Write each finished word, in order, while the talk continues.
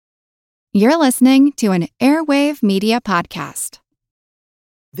You're listening to an Airwave Media Podcast.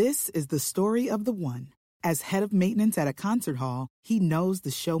 This is the story of the one. As head of maintenance at a concert hall, he knows the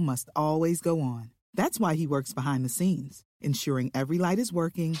show must always go on. That's why he works behind the scenes, ensuring every light is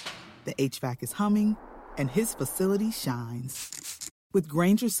working, the HVAC is humming, and his facility shines. With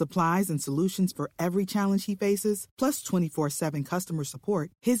Grainger's supplies and solutions for every challenge he faces, plus 24/7 customer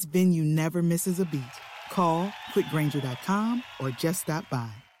support, his venue never misses a beat. Call quickgrainger.com or just stop by.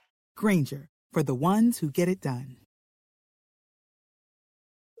 Grainger, for the ones who get it done.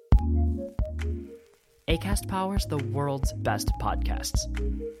 Acast powers the world's best podcasts.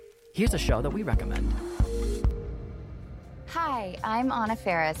 Here's a show that we recommend. Hi, I'm Anna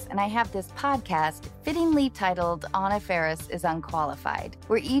Faris, and I have this podcast fittingly titled Anna Faris is Unqualified,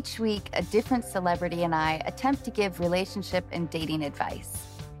 where each week a different celebrity and I attempt to give relationship and dating advice.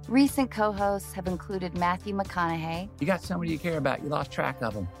 Recent co-hosts have included Matthew McConaughey. You got somebody you care about, you lost track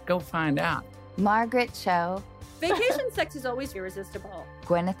of them. Go find out. Margaret Cho. Vacation sex is always irresistible.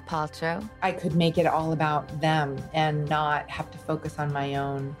 Gwyneth Paltrow. I could make it all about them and not have to focus on my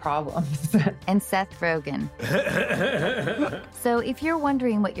own problems. And Seth Rogen. So if you're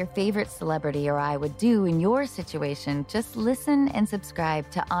wondering what your favorite celebrity or I would do in your situation, just listen and subscribe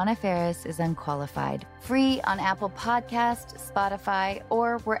to Anna Faris is Unqualified. Free on Apple Podcasts, Spotify,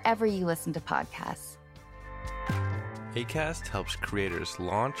 or wherever you listen to podcasts. Acast helps creators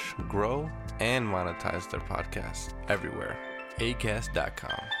launch, grow, and monetize their podcasts everywhere.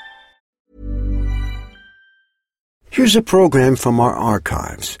 Acast.com. Here's a program from our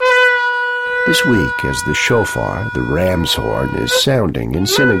archives. This week, as the shofar, the ram's horn, is sounding in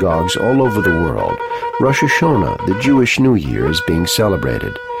synagogues all over the world, Rosh Hashanah, the Jewish New Year, is being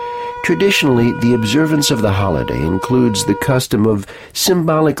celebrated. Traditionally, the observance of the holiday includes the custom of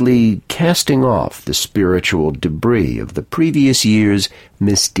symbolically casting off the spiritual debris of the previous year's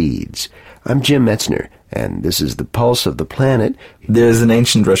misdeeds. I'm Jim Metzner, and this is the Pulse of the Planet. There's an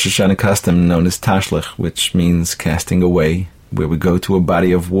ancient Rosh Hashanah custom known as Tashlich, which means casting away, where we go to a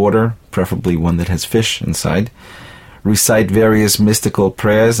body of water, preferably one that has fish inside, recite various mystical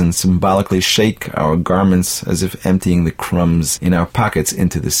prayers, and symbolically shake our garments as if emptying the crumbs in our pockets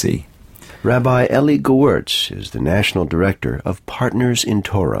into the sea. Rabbi Eli Gewirtz is the National Director of Partners in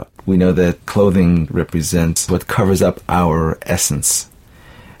Torah. We know that clothing represents what covers up our essence.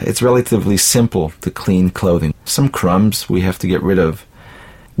 It's relatively simple to clean clothing. Some crumbs we have to get rid of.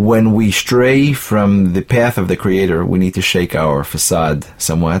 When we stray from the path of the Creator, we need to shake our facade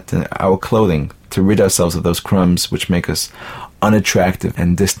somewhat, our clothing, to rid ourselves of those crumbs which make us unattractive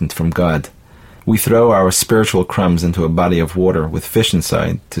and distant from God. We throw our spiritual crumbs into a body of water with fish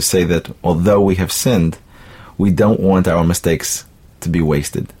inside to say that although we have sinned, we don't want our mistakes to be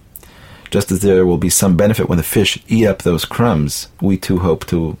wasted. Just as there will be some benefit when the fish eat up those crumbs, we too hope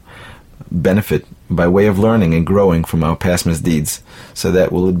to benefit by way of learning and growing from our past misdeeds, so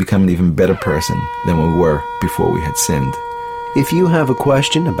that we'll become an even better person than we were before we had sinned. If you have a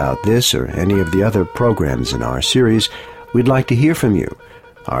question about this or any of the other programs in our series, we'd like to hear from you.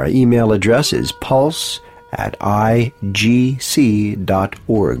 Our email address is pulse@igc.org.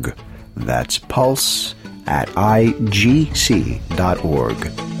 That's pulse@igc.org.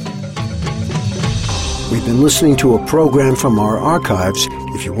 We've been listening to a program from our archives.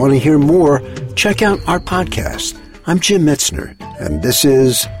 If you want to hear more, check out our podcast. I'm Jim Metzner, and this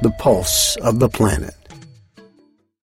is The Pulse of the Planet.